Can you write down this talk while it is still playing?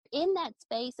in that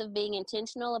space of being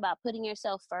intentional about putting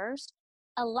yourself first,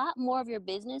 a lot more of your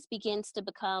business begins to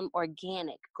become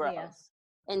organic growth. Yeah.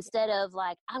 Instead of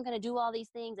like, I'm going to do all these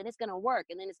things and it's going to work.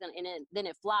 And then then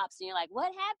it flops and you're like,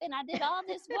 what happened? I did all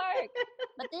this work.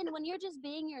 But then when you're just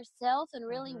being yourself and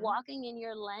really walking in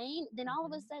your lane, then all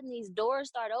of a sudden these doors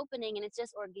start opening and it's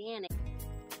just organic.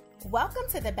 Welcome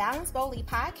to the Balance Boldly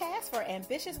podcast for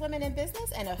ambitious women in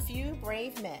business and a few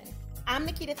brave men. I'm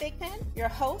Nikita Thigpen, your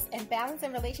host and balance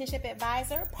and relationship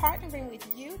advisor, partnering with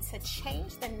you to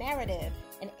change the narrative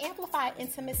and amplify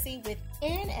intimacy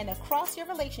within and across your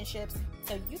relationships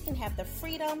so you can have the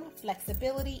freedom,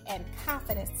 flexibility, and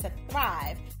confidence to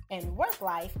thrive in work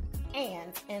life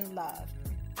and in love.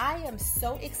 I am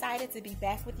so excited to be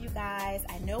back with you guys.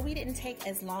 I know we didn't take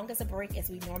as long as a break as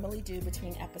we normally do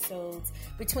between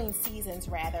seasons,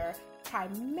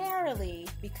 primarily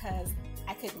because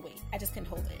I couldn't wait. I just couldn't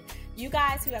hold it. You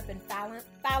guys who have been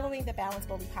following the Balance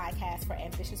Boldly podcast for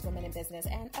ambitious women in business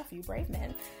and a few brave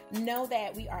men know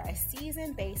that we are a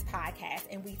season-based podcast,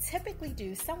 and we typically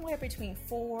do somewhere between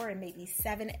 4 and maybe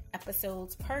 7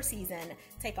 episodes per season,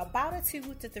 take about a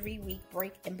 2 to 3 week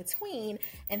break in between,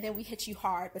 and then we hit you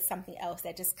hard with something else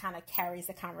that just kind of carries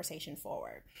the conversation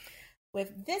forward.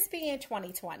 With this being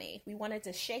 2020, we wanted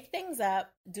to shake things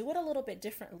up, do it a little bit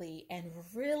differently, and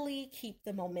really keep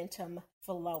the momentum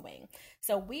flowing.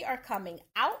 So we are coming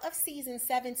out of season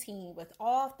 17 with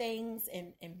all things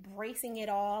and embracing it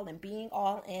all and being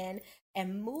all in,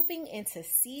 and moving into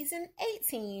season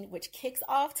 18, which kicks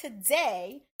off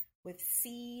today with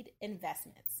seed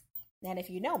investments. Now, if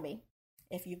you know me,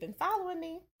 if you've been following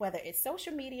me, whether it's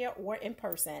social media or in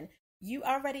person, you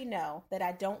already know that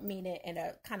I don't mean it in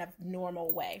a kind of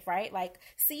normal way, right? Like,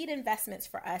 seed investments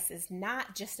for us is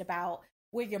not just about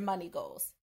where your money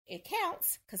goes. It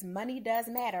counts because money does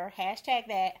matter. Hashtag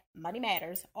that, money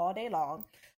matters all day long.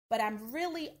 But I'm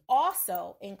really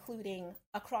also including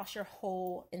across your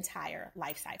whole entire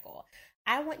life cycle.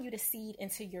 I want you to seed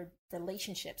into your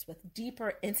relationships with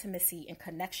deeper intimacy and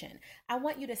connection. I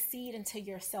want you to seed into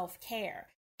your self-care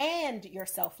and your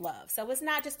self-love. So it's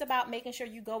not just about making sure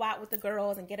you go out with the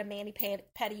girls and get a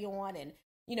mani-pedi on and,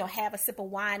 have a sip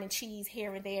of wine and cheese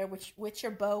here and there with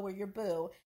your beau or your boo.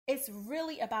 It's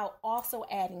really about also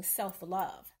adding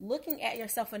self-love, looking at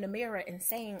yourself in the mirror and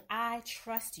saying, I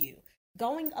trust you,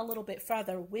 going a little bit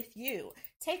further with you,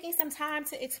 taking some time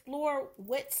to explore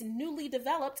what's newly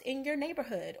developed in your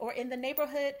neighborhood or in the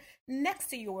neighborhood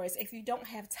next to yours if you don't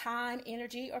have time,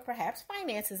 energy, or perhaps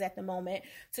finances at the moment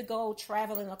to go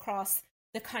traveling across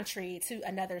the country to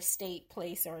another state,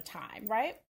 place, or time,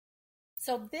 right?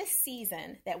 So this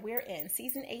season that we're in,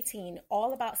 season 18,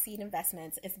 all about seed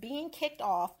investments, is being kicked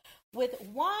off with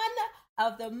one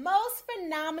of the most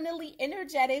phenomenally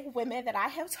energetic women that I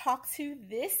have talked to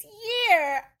this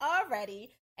year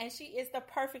already, and she is the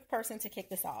perfect person to kick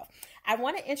this off. I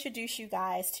want to introduce you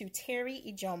guys to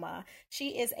Teri Ijeoma.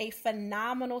 She is a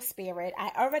phenomenal spirit.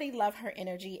 I already love her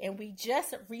energy, and we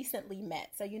just recently met.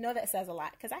 So that says a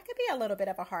lot, because I could be a little bit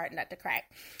of a hard nut to crack,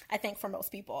 I think, for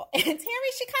most people. And Teri, she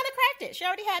kind of cracked it. She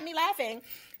already had me laughing,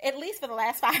 at least for the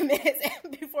last 5 minutes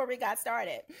before we got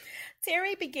started.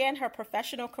 Teri began her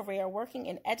professional career working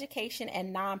in education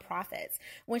and nonprofits.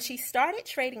 When she started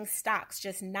trading stocks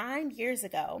just 9 years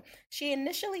ago, she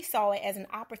initially saw it as an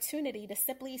opportunity to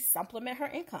simply supplement her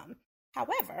income.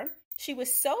 However, she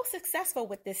was so successful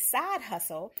with this side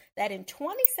hustle that in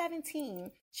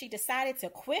 2017, she decided to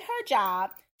quit her job,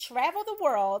 travel the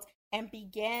world, and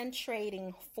began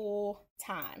trading full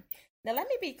time. Now, let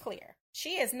me be clear.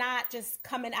 She is not just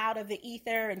coming out of the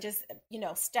ether and just,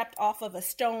 stepped off of a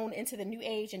stone into the new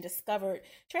age and discovered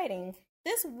trading.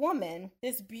 This woman,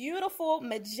 this beautiful,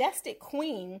 majestic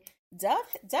queen, does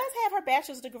have her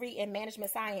bachelor's degree in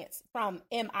management science from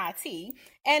MIT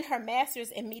and her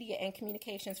master's in media and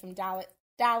communications from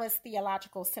Dallas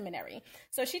Theological Seminary.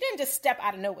 So she didn't just step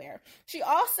out of nowhere. She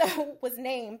also was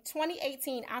named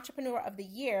 2018 Entrepreneur of the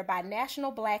Year by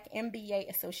National Black MBA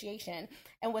Association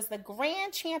and was the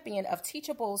grand champion of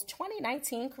Teachable's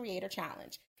 2019 Creator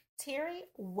Challenge. Teri,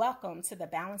 welcome to the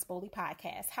Balance Boldly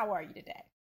podcast. How are you today?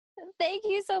 Thank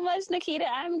you so much, Nikita.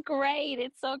 I'm great.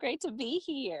 It's so great to be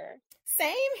here.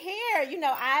 Same here.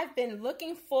 I've been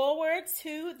looking forward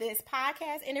to this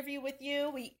podcast interview with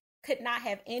you. We could not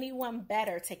have anyone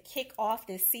better to kick off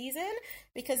this season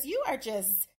because you are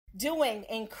just doing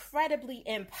incredibly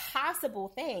impossible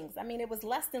things. I mean, it was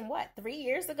less than 3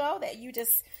 years ago that you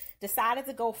just decided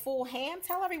to go full ham.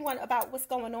 Tell everyone about what's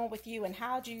going on with you and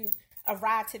how'd you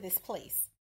arrive to this place.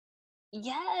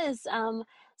 Yes.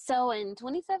 So in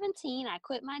 2017, I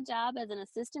quit my job as an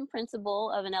assistant principal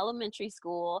of an elementary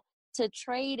school to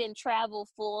trade and travel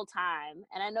full time.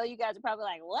 And I know you guys are probably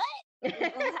like, what? Where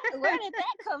did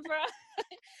that come from?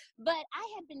 But I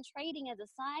had been trading as a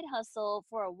side hustle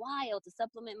for a while to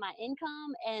supplement my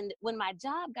income. And when my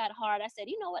job got hard, I said,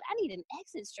 you know what? I need an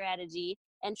exit strategy.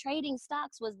 And trading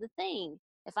stocks was the thing.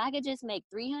 If I could just make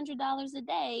 $300 a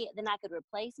day, then I could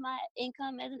replace my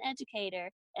income as an educator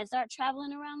and start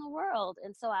traveling around the world.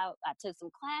 And so I took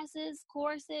some classes,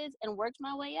 courses, and worked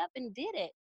my way up and did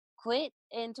it. Quit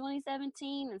in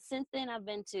 2017. And since then, I've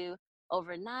been to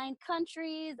over 9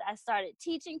 countries. I started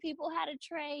teaching people how to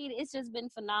trade. It's just been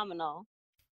phenomenal.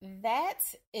 That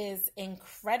is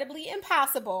incredibly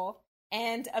impossible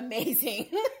and amazing.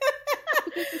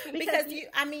 Because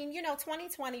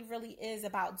 2020 really is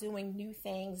about doing new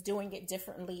things, doing it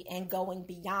differently, and going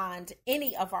beyond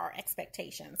any of our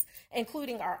expectations,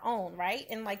 including our own, right?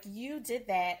 And like you did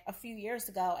that a few years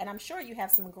ago, and I'm sure you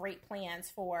have some great plans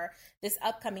for this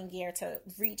upcoming year to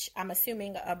reach, I'm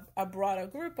assuming, a broader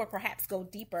group, or perhaps go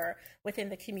deeper within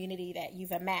the community that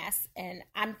you've amassed. And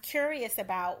I'm curious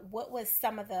about what was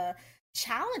some of the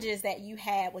challenges that you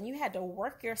had when you had to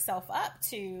work yourself up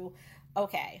to,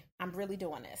 okay, I'm really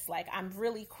doing this. Like, I'm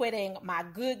really quitting my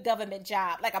good government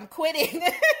job. Like, I'm quitting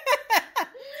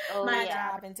my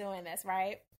job and doing this,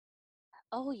 right?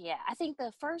 Oh, yeah. I think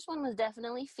the first one was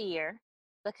definitely fear,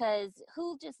 because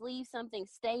who just leaves something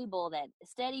stable, that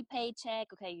steady paycheck?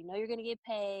 Okay, you know you're going to get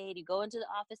paid. You go into the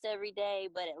office every day,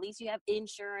 but at least you have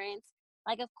insurance.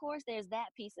 Like, of course, there's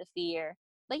that piece of fear.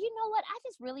 But you know what? I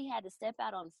just really had to step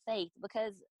out on faith,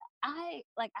 because I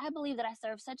believe that I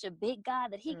serve such a big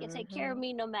God that he can take care of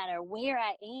me no matter where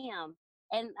I am.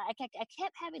 And I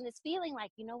kept having this feeling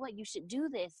like, you know what, you should do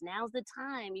this. Now's the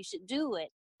time. You should do it.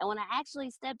 And when I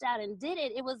actually stepped out and did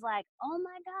it, it was like, oh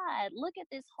my God, look at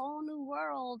this whole new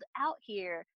world out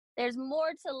here. There's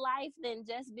more to life than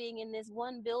just being in this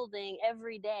one building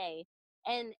every day.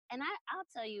 I'll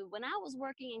tell you, when I was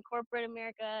working in corporate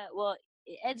America, well,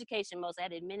 education mostly, I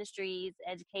did ministries,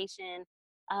 education.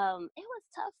 It was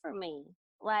tough for me.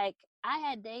 Like, I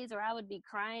had days where I would be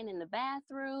crying in the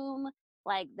bathroom.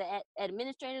 Like, the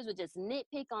administrators would just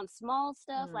nitpick on small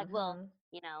stuff. Like, well,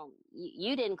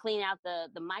 you didn't clean out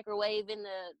the microwave in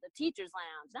the teacher's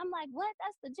lounge. And I'm like, what?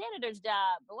 That's the janitor's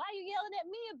job. But why are you yelling at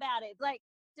me about it? Like,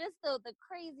 just the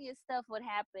craziest stuff would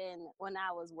happen when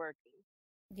I was working.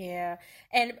 Yeah.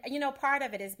 And part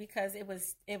of it is because it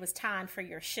was time for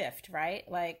your shift, right?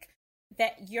 Like,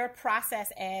 that your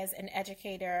process as an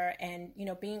educator and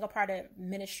being a part of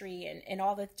ministry and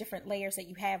all the different layers that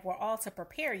you have were all to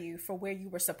prepare you for where you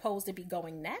were supposed to be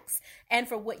going next, and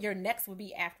for what your next would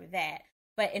be after that.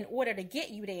 But in order to get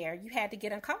you there, you had to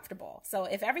get uncomfortable. So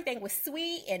if everything was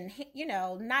sweet and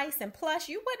nice and plush,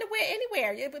 you wouldn't have went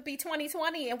anywhere. It would be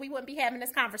 2020 and we wouldn't be having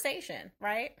this conversation,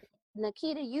 right?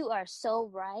 Nikita, you are so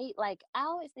right. Like, I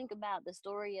always think about the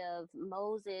story of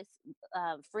Moses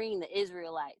freeing the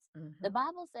Israelites. The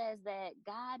Bible says that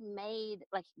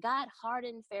God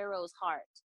hardened Pharaoh's heart.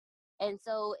 And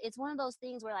so it's one of those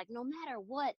things where, like, no matter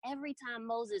what, every time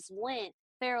Moses went,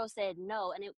 Pharaoh said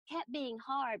no. And it kept being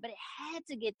hard, but it had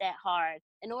to get that hard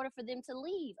in order for them to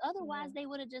leave. Otherwise, they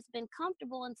would have just been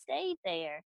comfortable and stayed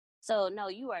there. So, no,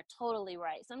 you are totally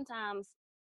right. Sometimes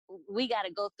we got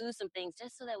to go through some things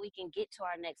just so that we can get to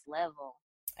our next level.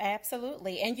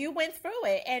 Absolutely. And you went through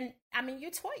it. And I mean, you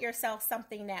taught yourself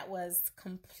something that was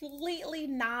completely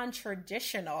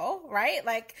non-traditional, right?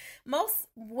 Like, most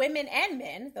women and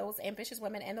men, those ambitious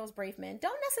women and those brave men,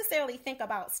 don't necessarily think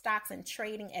about stocks and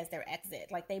trading as their exit.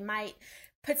 Like, they might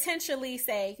potentially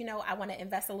say, I want to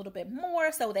invest a little bit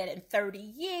more so that in 30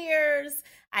 years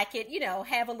I could,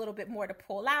 have a little bit more to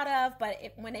pull out of. But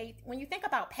when you think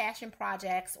about passion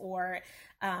projects, or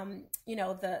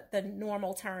the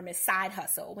normal term is side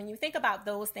hustle, when you think about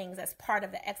those things as part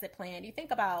of the exit plan, you think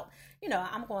about,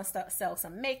 I'm going to sell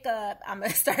some makeup, I'm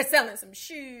going to start selling some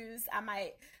shoes, I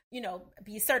might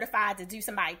be certified to do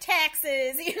somebody's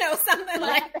taxes, something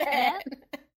like that.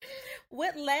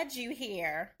 What led you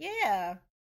here? Yeah.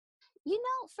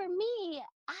 For me,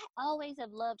 I always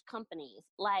have loved companies.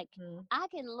 Like, I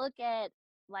can look at,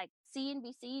 like,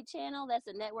 CNBC channel, that's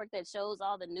a network that shows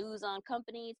all the news on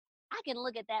companies. I can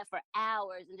look at that for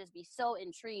hours and just be so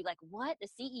intrigued. Like, what? The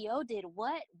CEO did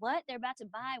what? What? They're about to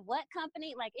buy what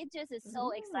company? Like, it just is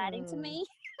so exciting to me.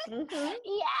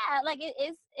 Yeah, like,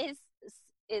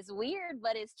 it's weird,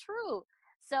 but it's true.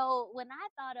 So when I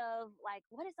thought of, like,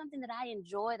 what is something that I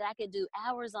enjoy that I could do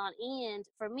hours on end,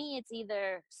 for me, it's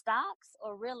either stocks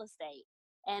or real estate.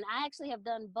 And I actually have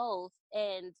done both.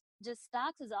 And just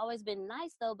stocks has always been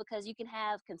nice, though, because you can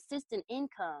have consistent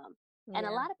income. And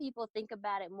a lot of people think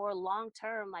about it more long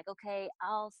term, like, okay,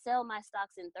 I'll sell my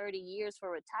stocks in 30 years for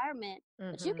retirement,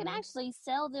 but you can actually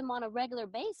sell them on a regular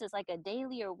basis, like a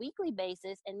daily or weekly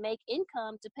basis, and make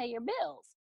income to pay your bills.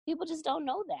 People just don't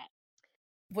know that.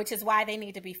 Which is why they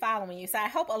need to be following you. So I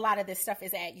hope a lot of this stuff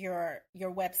is at your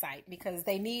website, because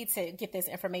they need to get this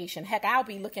information. Heck, I'll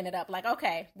be looking it up like,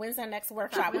 okay, when's our next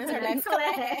workshop? When's our next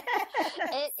class?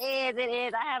 It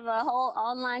is. I have a whole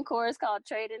online course called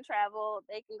Trade and Travel.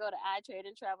 They can go to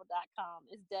itradeandtravel.com.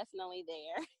 It's definitely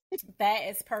there. That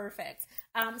is perfect.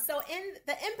 So in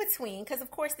the in-between, because of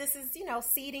course this is,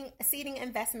 seeding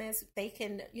investments, they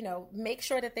can, make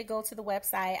sure that they go to the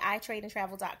website,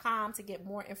 itradeandtravel.com, to get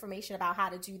more information about how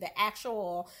to do the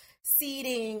actual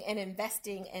seeding and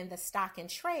investing in the stock and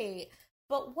trade.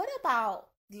 But what about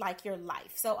like your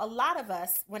life? So a lot of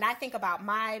us, when I think about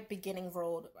my beginning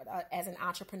road as an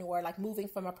entrepreneur, like moving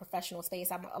from a professional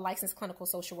space, I'm a licensed clinical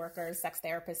social worker, sex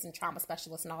therapist, and trauma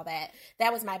specialist and all that.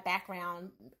 That was my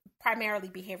background. Primarily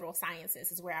behavioral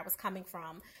sciences is where I was coming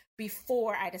from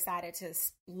before I decided to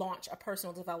launch a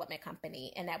personal development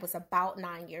company. And that was about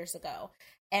 9 years ago.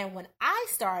 And when I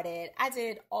started, I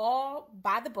did all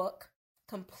by the book,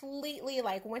 completely,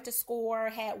 like went to SCORE,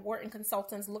 had Wharton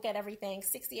consultants look at everything,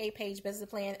 68-page business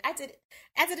plan. I did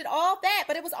it all that,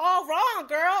 but it was all wrong,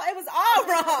 girl. It was all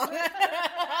wrong.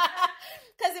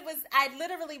 Because I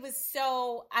literally was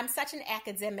I'm such an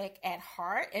academic at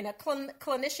heart and a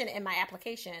clinician in my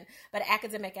application, but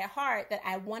academic at heart, that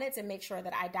I wanted to make sure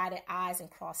that I dotted I's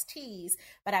and crossed T's,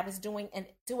 but I was doing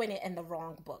it in the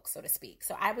wrong book, so to speak.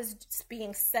 So I was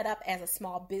being set up as a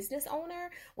small business owner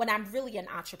when I'm really an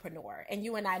entrepreneur. And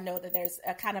you and I know that there's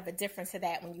a kind of a difference to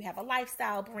that when you have a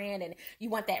lifestyle brand and you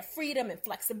want that freedom and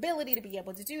flexibility to be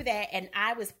able to do that. And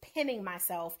I was pinning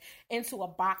myself into a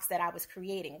box that I was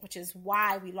creating, which is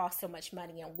why we lost so much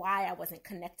money and why I wasn't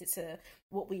connected to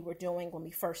what we were doing when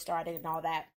we first started and all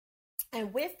that.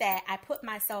 And with that, I put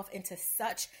myself into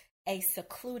such a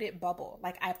secluded bubble.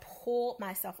 Like I pulled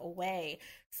myself away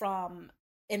from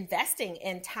investing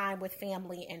in time with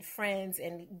family and friends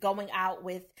and going out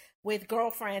with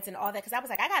girlfriends and all that. Cause I was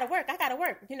like, I gotta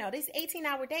work. These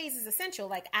 18-hour days is essential.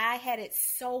 Like I had it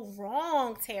so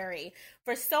wrong, Teri,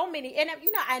 for so many. And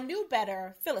I knew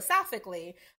better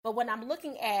philosophically, but when I'm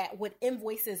looking at what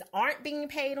invoices aren't being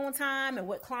paid on time and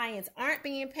what clients aren't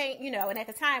being paid, and at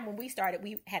the time when we started,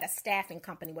 we had a staffing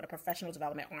company with a professional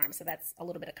development arm. So that's a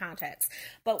little bit of context.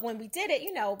 But when we did it,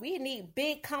 we need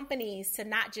big companies to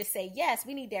not just say yes.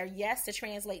 We need their yes to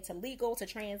translate to legal, to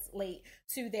translate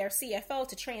to their CFO,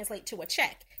 to translate to a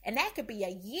check. And that could be a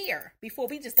year before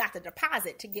we just got the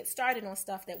deposit to get started on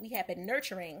stuff that we had been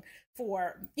nurturing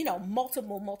for,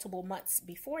 multiple months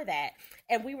before that.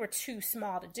 And we were too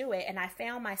small to do it. And I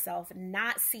found myself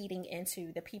not seeding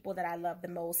into the people that I love the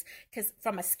most, because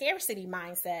from a scarcity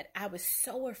mindset, I was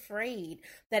so afraid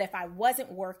that if I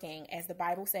wasn't working, as the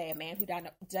Bible says, a man who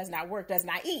does not work does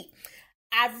not eat.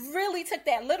 I really took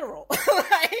that literal.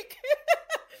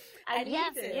 I need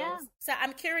to. Yeah. So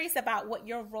I'm curious about what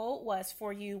your role was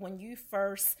for you when you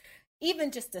first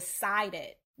even just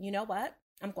decided, you know what,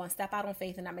 I'm going to step out on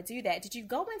faith and I'm going to do that. Did you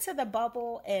go into the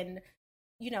bubble and,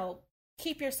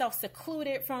 keep yourself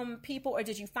secluded from people, or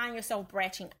did you find yourself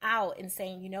branching out and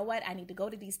saying, you know what, I need to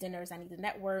go to these dinners, I need to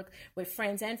network with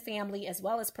friends and family as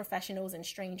well as professionals and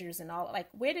strangers and all? Like,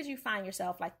 where did you find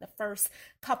yourself like the first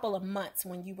couple of months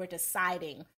when you were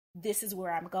deciding this is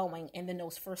where I'm going, and then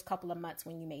those first couple of months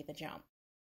when you made the jump?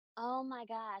 Oh my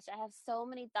gosh, I have so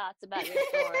many thoughts about your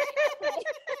story.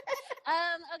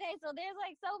 Okay, so there's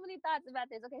like so many thoughts about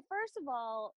this. Okay, first of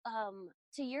all,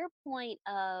 to your point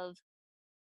of,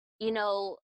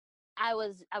 I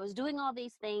was doing all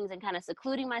these things and kind of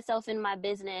secluding myself in my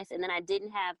business, and then I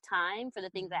didn't have time for the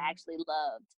things I actually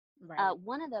loved. Right.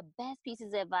 One of the best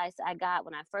pieces of advice I got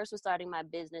when I first was starting my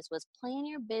business was plan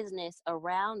your business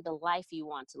around the life you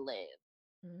want to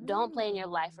live. Don't plan your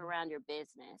life around your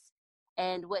business.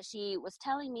 And what she was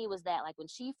telling me was that, like, when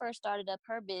she first started up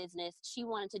her business, she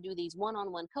wanted to do these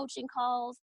one-on-one coaching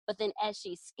calls. But then as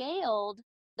she scaled,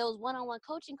 those one-on-one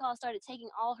coaching calls started taking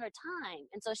all her time.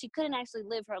 And so she couldn't actually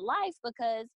live her life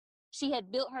because she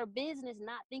had built her business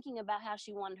not thinking about how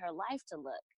she wanted her life to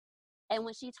look. And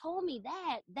when she told me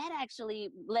that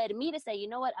actually led me to say, you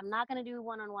know what, I'm not going to do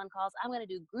one-on-one calls. I'm going to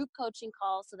do group coaching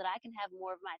calls so that I can have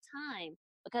more of my time.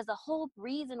 Because the whole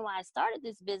reason why I started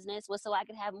this business was so I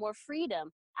could have more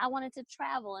freedom. I wanted to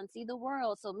travel and see the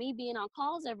world. So me being on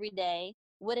calls every day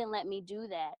wouldn't let me do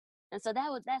that. And so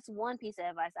that's one piece of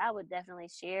advice I would definitely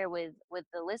share with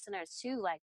the listeners too.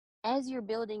 Like, as you're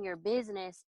building your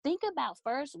business, think about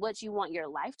first what you want your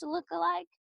life to look like.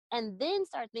 and then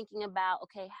start thinking about,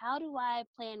 okay, how do I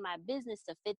plan my business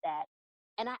to fit that?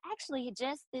 And I actually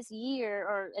just this year,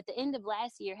 or at the end of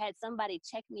last year, had somebody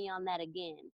check me on that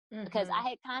again, because I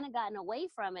had kind of gotten away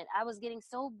from it. I was getting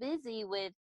so busy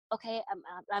with, okay,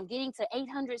 I'm getting to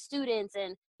 800 students,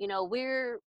 and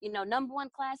we're number one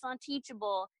class on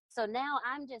Teachable. So now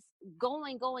I'm just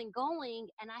going,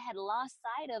 and I had lost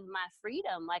sight of my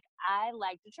freedom. Like, I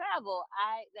like to travel.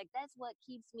 That's what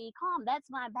keeps me calm. That's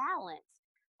my balance.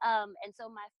 And so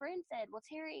my friend said, well,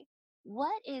 Teri,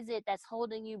 what is it that's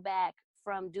holding you back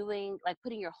from doing, like,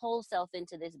 putting your whole self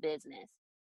into this business?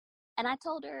 And I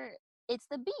told her, it's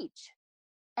the beach.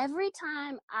 Every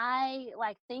time I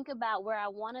think about where I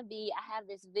want to be, I have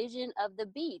this vision of the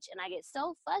beach, and I get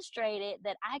so frustrated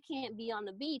that I can't be on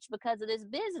the beach because of this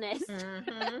business.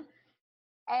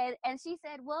 And she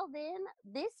said, well, then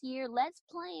this year, let's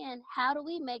plan, how do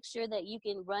we make sure that you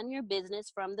can run your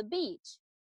business from the beach?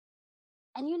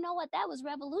 And you know what? That was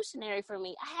revolutionary for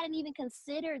me. I hadn't even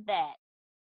considered that.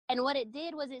 And what it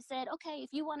did was it said, okay, if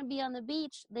you want to be on the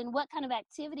beach, then what kind of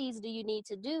activities do you need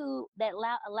to do that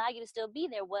allow you to still be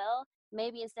there? Well,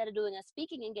 maybe instead of doing a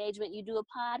speaking engagement, you do a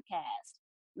podcast.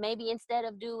 Maybe instead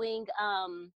of doing, I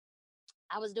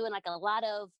was doing like a lot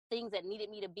of things that needed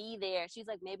me to be there. She's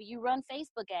like, maybe you run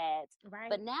Facebook ads. Right.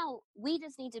 But now we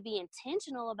just need to be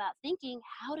intentional about thinking,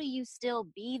 how do you still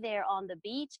be there on the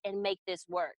beach and make this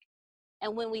work?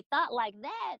 And when we thought like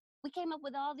that, we came up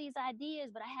with all these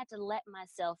ideas, but I had to let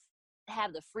myself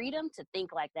have the freedom to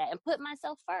think like that and put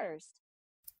myself first.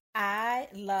 I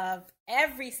love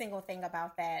every single thing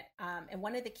about that. And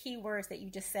one of the key words that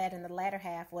you just said in the latter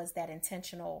half was that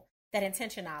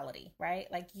intentionality, right?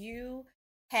 Like, you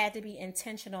had to be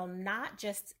intentional, not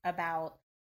just about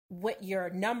what your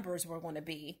numbers were going to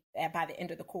be by the end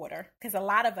of the quarter. Because a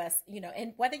lot of us,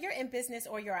 and whether you're in business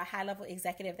or you're a high level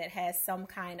executive that has some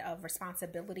kind of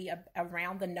responsibility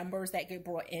around the numbers that get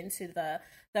brought into the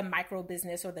micro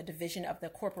business or the division of the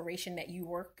corporation that you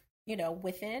work,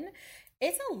 within,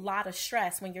 it's a lot of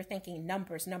stress when you're thinking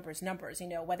numbers,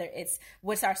 whether it's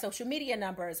what's our social media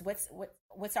numbers,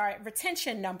 what's our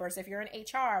retention numbers if you're in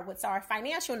HR, what's our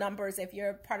financial numbers if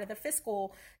you're part of the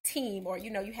fiscal team, or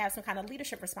you have some kind of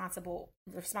leadership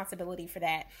responsibility for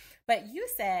that. But you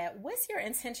said, what's your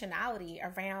intentionality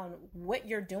around what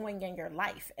you're doing in your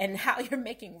life and how you're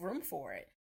making room for it?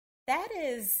 That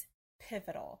is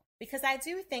pivotal, because I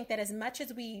do think that as much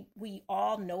as we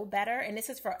all know better, and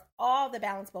this is for all the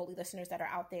Balance Boldly listeners that are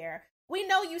out there, we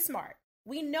know you smart.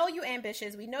 We know you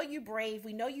ambitious. We know you brave.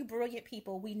 We know you brilliant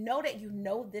people. We know that you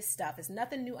know this stuff. It's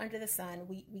nothing new under the sun.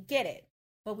 We get it.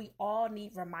 But we all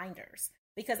need reminders,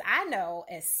 because I know,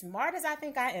 as smart as I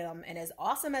think I am and as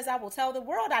awesome as I will tell the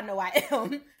world I know I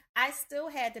am, I still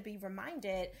had to be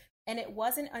reminded. And it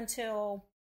wasn't until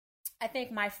I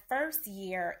think my first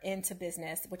year into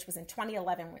business, which was in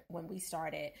 2011 when we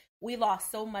started, we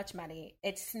lost so much money.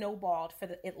 It snowballed for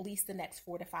at least the next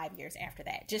 4 to 5 years after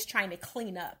that, just trying to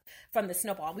clean up from the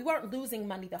snowball. We weren't losing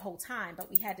money the whole time, but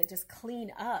we had to just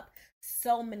clean up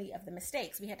so many of the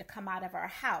mistakes. We had to come out of our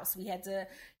house. We had to,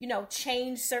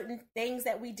 change certain things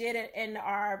that we did in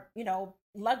our,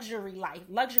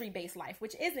 luxury-based life,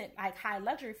 which isn't like high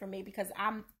luxury for me, because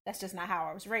that's just not how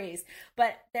I was raised.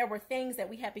 But there were things that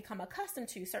we had become accustomed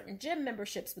to, certain gym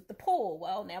memberships with the pool.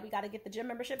 Well, now we got to get the gym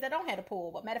membership that don't have a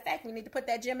pool. But matter of fact, we need to put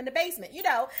that gym in the basement,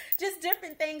 just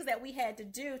different things that we had to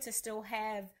do to still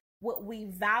have what we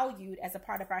valued as a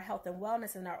part of our health and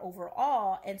wellness and our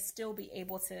overall, and still be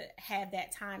able to have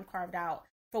that time carved out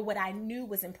for what I knew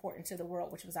was important to the world,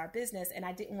 which was our business. And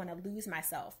I didn't want to lose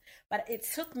myself. But it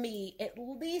took me at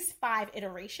least 5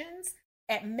 iterations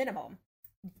at minimum,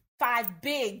 5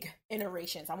 big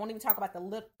iterations. I won't even talk about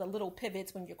the little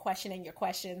pivots when you're questioning your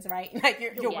questions, right? Like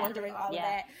you're wondering all of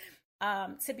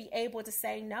that, to be able to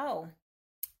say, no,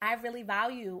 I really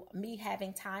value me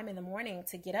having time in the morning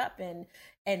to get up and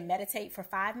meditate for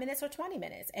 5 minutes or 20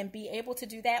 minutes, and be able to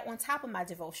do that on top of my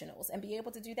devotionals, and be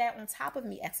able to do that on top of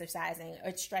me exercising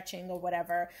or stretching or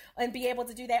whatever, and be able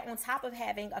to do that on top of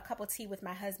having a cup of tea with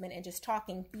my husband and just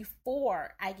talking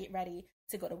before I get ready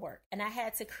to go to work. And I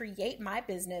had to create my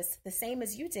business the same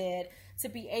as you did to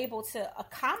be able to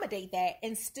accommodate that,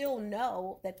 and still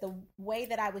know that the way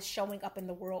that I was showing up in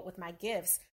the world with my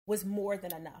gifts was more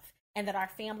than enough, and that our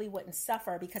family wouldn't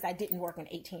suffer because I didn't work an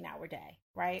 18-hour day,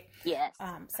 right? Yes.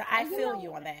 So I feel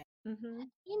you on that. Mm-hmm.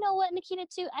 You know what, Nikita,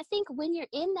 too? I think when you're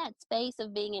in that space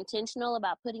of being intentional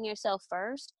about putting yourself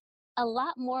first, a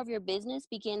lot more of your business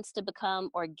begins to become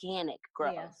organic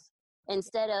growth. Yes.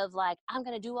 instead of like, I'm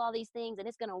going to do all these things and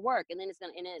it's going to work. And then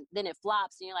then it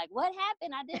flops and you're like, what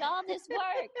happened? I did all this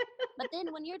work. But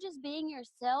then when you're just being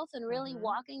yourself and really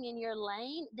walking in your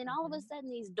lane, then all of a sudden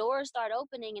these doors start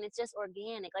opening and it's just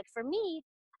organic. Like for me,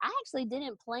 I actually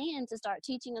didn't plan to start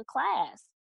teaching a class.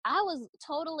 I was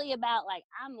totally about like,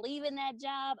 I'm leaving that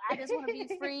job. I just want to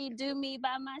be free, do me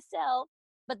by myself.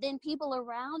 But then people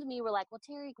around me were like, well,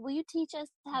 Teri, will you teach us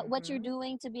what you're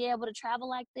doing to be able to travel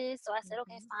like this? So I said,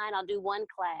 okay, fine, I'll do one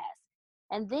class.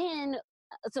 And then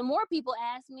some more people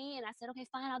asked me, and I said, okay,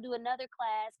 fine, I'll do another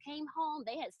class. Came home,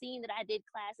 they had seen that I did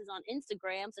classes on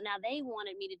Instagram, so now they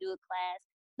wanted me to do a class.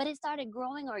 But it started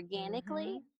growing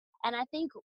organically. And I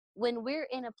think when we're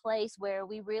in a place where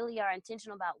we really are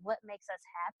intentional about what makes us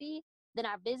happy, then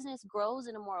our business grows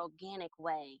in a more organic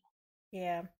way.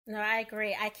 Yeah, no, I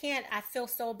agree. I feel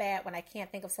so bad when I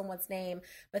can't think of someone's name,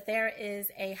 but there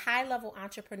is a high level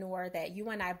entrepreneur that you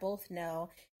and I both know.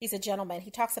 He's a gentleman.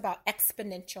 He talks about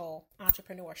exponential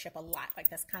entrepreneurship a lot. Like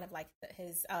that's kind of like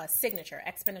his signature,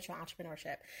 exponential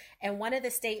entrepreneurship. And one of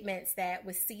the statements that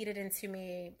was seeded into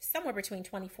me somewhere between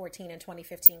 2014 and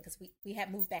 2015, because we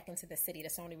had moved back into the city.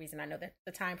 That's the only reason I know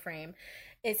the time frame,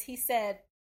 is he said,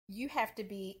 you have to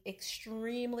be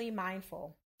extremely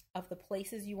mindful of the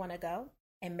places you want to go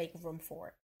and make room for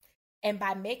it. And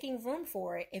by making room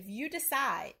for it, if you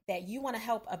decide that you want to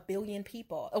help 1 billion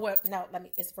people,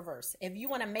 it's reverse. If you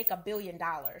want to make $1 billion,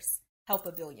 help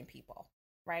 1 billion people,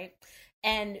 right?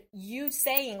 And you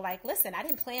saying like, listen, I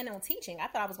didn't plan on teaching. I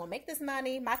thought I was going to make this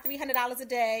money, my $300 a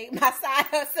day, my side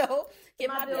hustle, get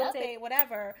my bills paid,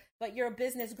 whatever. But your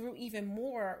business grew even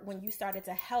more when you started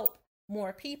to help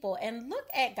more people. And look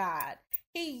at God.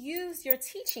 He used your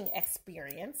teaching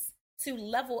experience to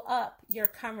level up your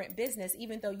current business,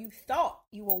 even though you thought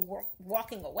you were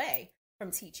walking away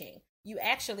from teaching. You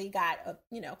actually got,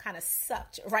 kind of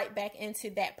sucked right back into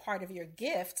that part of your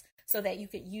gift so that you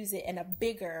could use it in a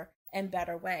bigger and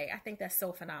better way. I think that's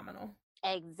so phenomenal.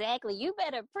 Exactly. You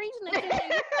better preach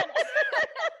it.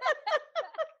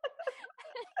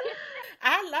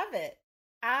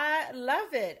 I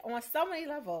love it on so many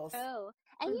levels. Oh,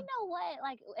 and you know what?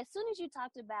 Like as soon as you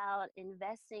talked about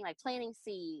investing, like planting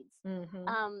seeds,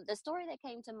 the story that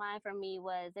came to mind for me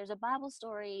was there's a Bible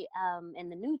story in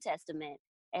the New Testament,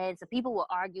 and so people were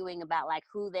arguing about like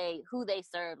who they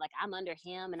serve. Like I'm under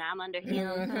him and I'm under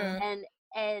him,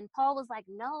 and Paul was like,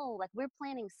 no, like we're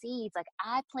planting seeds. Like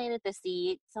I planted the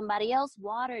seed, somebody else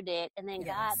watered it, and then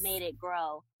God made it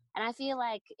grow. And I feel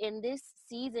like in this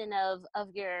season of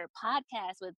your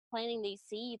podcast with planting these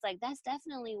seeds, like that's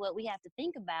definitely what we have to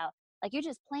think about. Like you're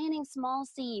just planting small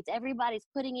seeds. Everybody's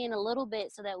putting in a little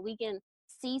bit so that we can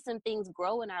see some things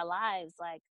grow in our lives.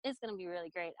 Like it's going to be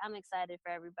really great. I'm excited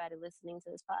for everybody listening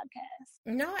to this podcast.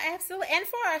 No, absolutely. And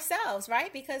for ourselves,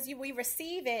 right? Because we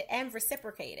receive it and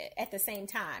reciprocate it at the same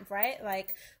time, right?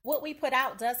 Like what we put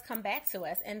out does come back to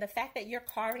us. And the fact that you're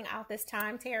carving out this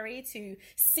time, Teri, to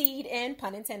seed in,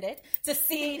 pun intended, to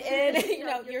seed in,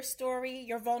 your story,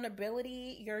 your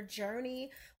vulnerability, your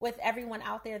journey with everyone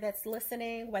out there that's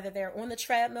listening, whether they're on the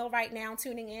treadmill right now,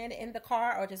 tuning in the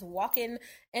car, or just walking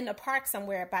in the park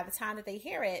somewhere. By the time that they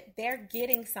hear it, they're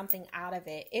getting something out of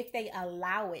it if they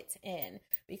allow it in,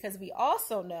 because we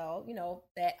also know,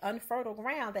 that unfertile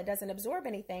ground that doesn't absorb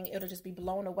anything, it'll just be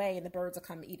blown away and the birds will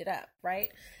come eat it up, right?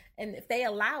 And if they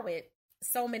allow it,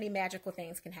 so many magical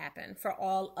things can happen for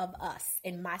all of us,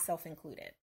 and myself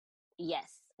included.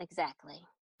 Yes, exactly.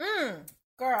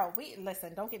 Girl,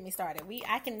 listen, don't get me started.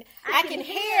 I can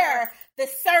hear the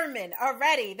sermon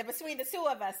already between the two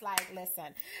of us. Like,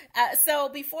 listen. So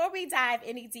before we dive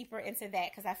any deeper into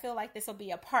that, because I feel like this will be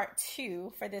a part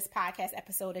 2 for this podcast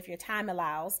episode, if your time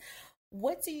allows,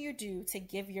 what do you do to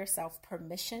give yourself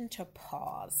permission to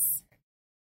pause?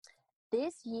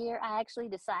 This year, I actually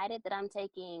decided that I'm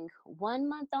taking 1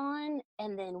 month on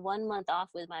and then 1 month off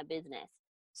with my business.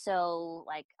 So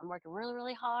like I'm working really,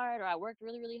 really hard, or I worked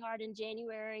really, really hard in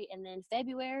January, and then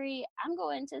February I'm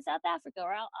going to South Africa,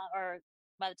 or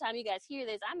by the time you guys hear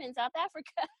this, I'm in South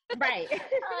Africa. Right.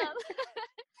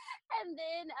 And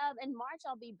then in March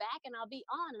I'll be back and I'll be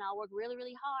on and I'll work really,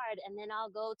 really hard, and then I'll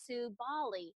go to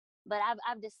Bali. But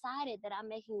I've decided that I'm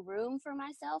making room for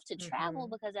myself to travel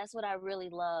because that's what I really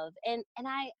love. And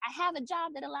I have a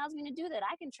job that allows me to do that.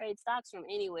 I can trade stocks from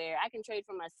anywhere. I can trade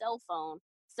from my cell phone.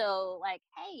 So like,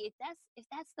 hey, if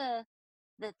that's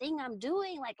the thing I'm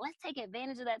doing, like let's take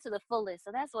advantage of that to the fullest.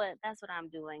 So that's what I'm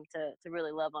doing to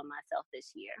really love on myself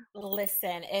this year.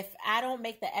 Listen, if I don't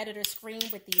make the editor scream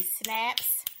with these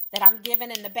snaps that I'm giving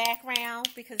in the background,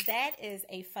 because that is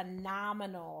a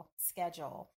phenomenal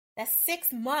schedule. That's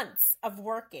 6 months of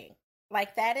working.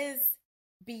 Like that is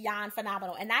beyond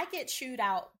phenomenal. And I get chewed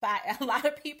out by a lot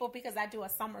of people because I do a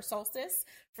summer solstice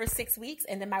for 6 weeks.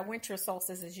 And then my winter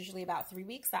solstice is usually about 3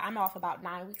 weeks. So I'm off about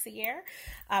 9 weeks a year.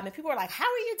 And people are like, how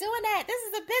are you doing that? This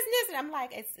is a business. And I'm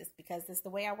like, it's because it's the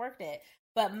way I worked it.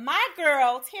 But my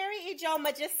girl, Teri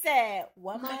Ijeoma, just said,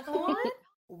 1 month on,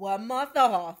 1 month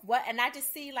off. What? And I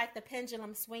just see like the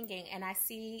pendulum swinging, and I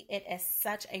see it as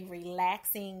such a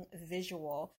relaxing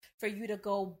visual for you to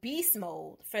go beast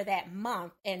mode for that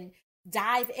month and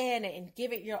dive in and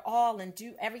give it your all and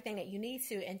do everything that you need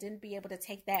to, and then be able to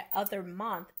take that other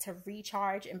month to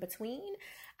recharge in between.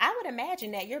 I would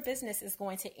imagine that your business is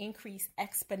going to increase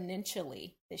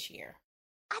exponentially this year.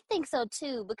 I think so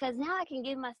too, because now I can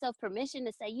give myself permission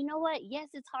to say, you know what? Yes,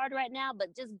 it's hard right now,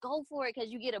 but just go for it because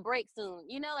you get a break soon.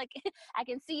 You know, like I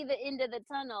can see the end of the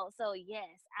tunnel. So yes,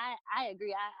 I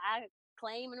agree. I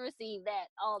claim and receive that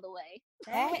all the way.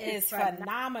 That is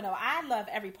phenomenal. I love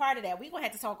every part of that. We're going to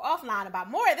have to talk offline about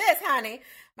more of this, honey.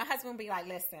 My husband will be like,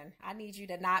 listen, I need you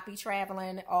to not be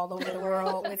traveling all over the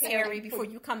world with Teri before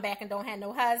you come back and don't have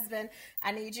no husband.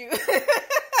 I need you.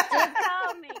 Just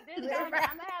call me. I'm going to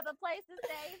have a place to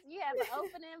stay. You have an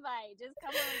open invite. Just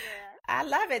come on, girl. I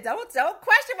love it. Don't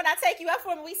question when I take you up for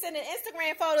when we send in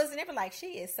Instagram photos and they be like,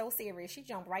 she is so serious. She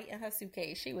jumped right in her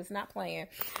suitcase. She was not playing.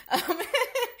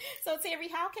 So Teri,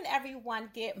 how can everyone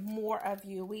get more of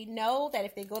you? We know that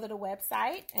if they go to the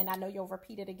website, and I know you'll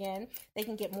repeat it again, they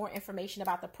can get more information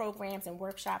about the programs and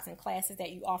workshops and classes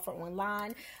that you offer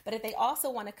online. But if they also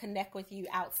want to connect with you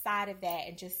outside of that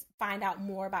and just find out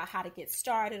more about how to get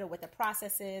started or what the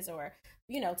process is, or,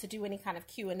 you know, to do any kind of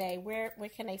Q&A, where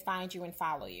can they find you and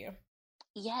follow you?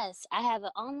 Yes, I have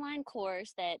an online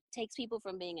course that takes people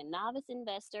from being a novice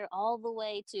investor all the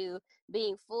way to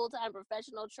being full-time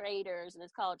professional traders, and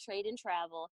it's called Trade and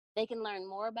Travel. They can learn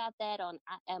more about that on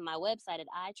my website at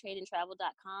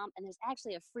itradeandtravel.com, and there's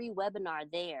actually a free webinar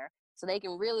there, so they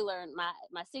can really learn.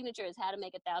 My signature is how to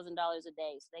make $1,000 a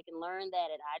day, so they can learn that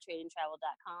at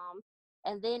itradeandtravel.com.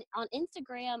 And then on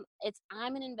Instagram, it's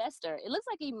I'm an investor. It looks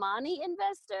like Imani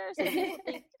investor, so people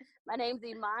think my name's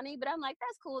Imani, but I'm like,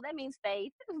 that's cool. That means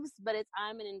faith. But it's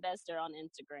I'm an investor on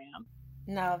Instagram.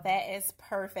 No, that is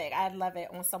perfect. I love it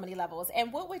on so many levels.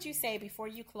 And what would you say before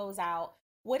you close out?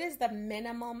 What is the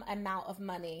minimum amount of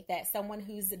money that someone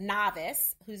who's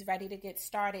novice, who's ready to get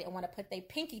started and want to put their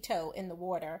pinky toe in the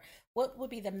water, what would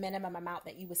be the minimum amount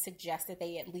that you would suggest that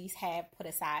they at least have put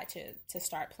aside to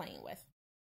start playing with?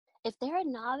 If they're a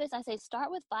novice, I say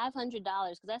start with $500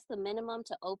 because that's the minimum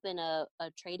to open a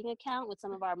trading account with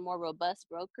some of our more robust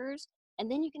brokers.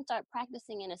 And then you can start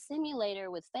practicing in a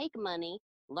simulator with fake money.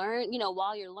 Learn,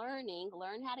 while you're learning,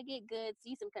 learn how to get good,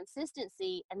 see some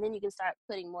consistency, and then you can start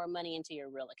putting more money into your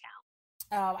real account.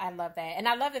 Oh, I love that. And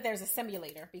I love that there's a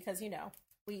simulator because,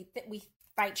 we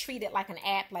treat it like an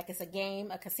app, like it's a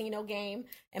game, a casino game.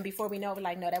 And before we know it, we're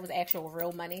like, no, that was actual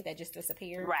real money that just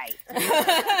disappeared. Right.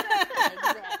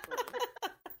 Exactly.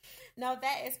 No,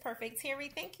 that is perfect.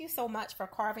 Teri, thank you so much for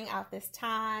carving out this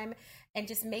time and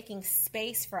just making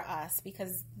space for us,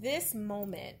 because this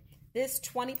moment, this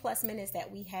 20 plus minutes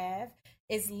that we have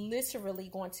is literally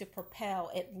going to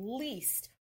propel at least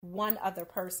one other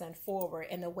person forward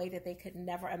in a way that they could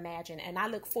never imagine. And I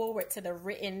look forward to the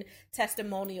written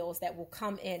testimonials that will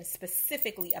come in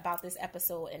specifically about this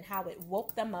episode and how it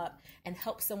woke them up and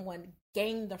helped someone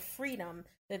gain the freedom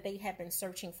that they have been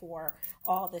searching for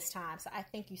all this time. So I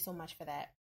thank you so much for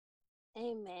that.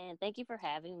 Amen. Thank you for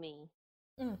having me.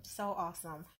 So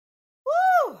awesome.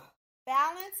 Woo!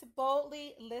 Balance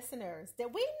Boldly listeners.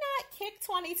 Did we not kick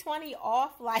 2020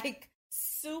 off like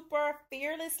super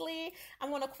fearlessly? I'm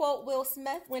going to quote Will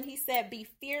Smith when he said, be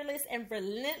fearless and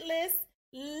relentless.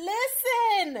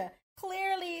 Listen,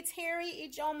 clearly Teri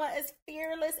Ijeoma is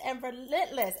fearless and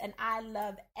relentless, and I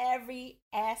love every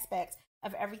aspect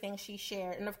of everything she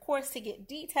shared. And of course, to get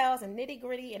details and nitty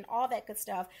gritty and all that good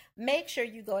stuff, make sure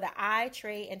you go to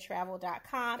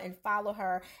itradeandtravel.com and follow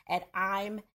her at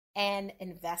I'm an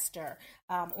investor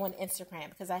on Instagram,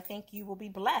 because I think you will be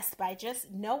blessed by just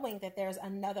knowing that there's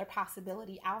another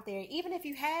possibility out there. Even if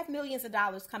you have millions of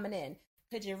dollars coming in,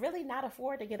 could you really not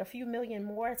afford to get a few million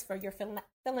more for your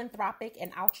philanthropic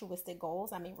and altruistic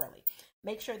goals? I mean, really,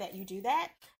 make sure that you do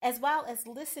that, as well as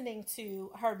listening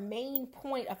to her main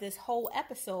point of this whole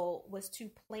episode was to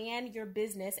plan your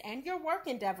business and your work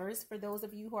endeavors for those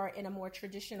of you who are in a more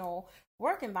traditional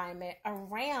work environment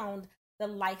around the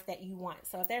life that you want.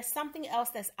 So if there's something else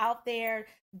that's out there,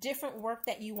 different work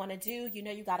that you want to do,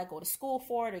 you got to go to school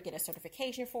for it or get a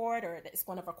certification for it, or it's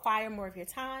going to require more of your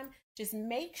time, just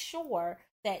make sure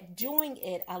that doing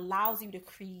it allows you to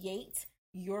create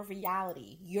your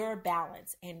reality, your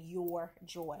balance, and your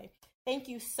joy. Thank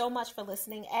you so much for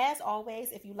listening. As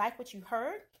always, if you like what you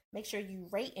heard, make sure you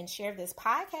rate and share this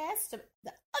podcast so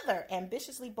the other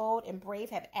ambitiously bold and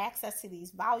brave have access to these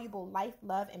valuable life,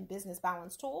 love, and business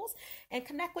balance tools. And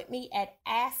connect with me at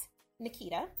Ask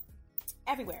Nikita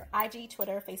everywhere. IG,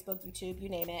 Twitter, Facebook, YouTube, you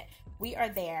name it. We are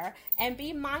there. And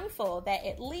be mindful that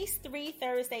at least 3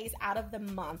 Thursdays out of the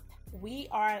month, we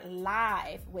are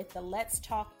live with the Let's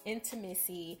Talk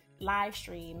Intimacy live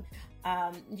stream,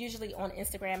 usually on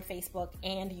Instagram, Facebook,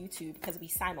 and YouTube because we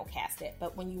simulcast it.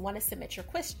 But when you want to submit your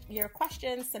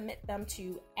questions, submit them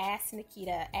to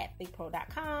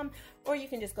asknikita@thepro.com, or you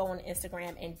can just go on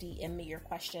Instagram and DM me your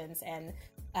questions, and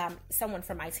someone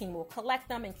from my team will collect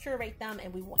them and curate them,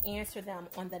 and we will answer them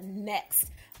on the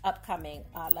next upcoming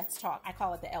Let's Talk. I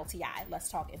call it the LTI, Let's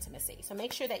Talk Intimacy. So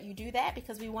make sure that you do that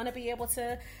because we want to be able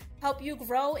to help you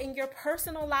grow in your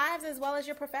personal lives as well as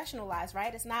your professional lives,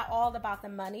 right? It's not all about the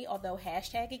money, although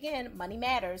hashtag again, money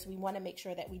matters. We want to make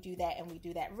sure that we do that, and we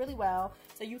do that really well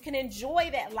so you can enjoy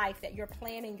that life that you're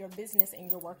planning your business and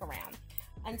your work around.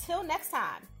 Until next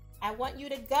time, I want you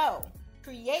to go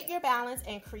create your balance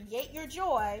and create your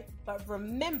joy, but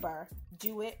remember,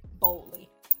 do it boldly.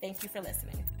 Thank you for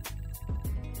listening.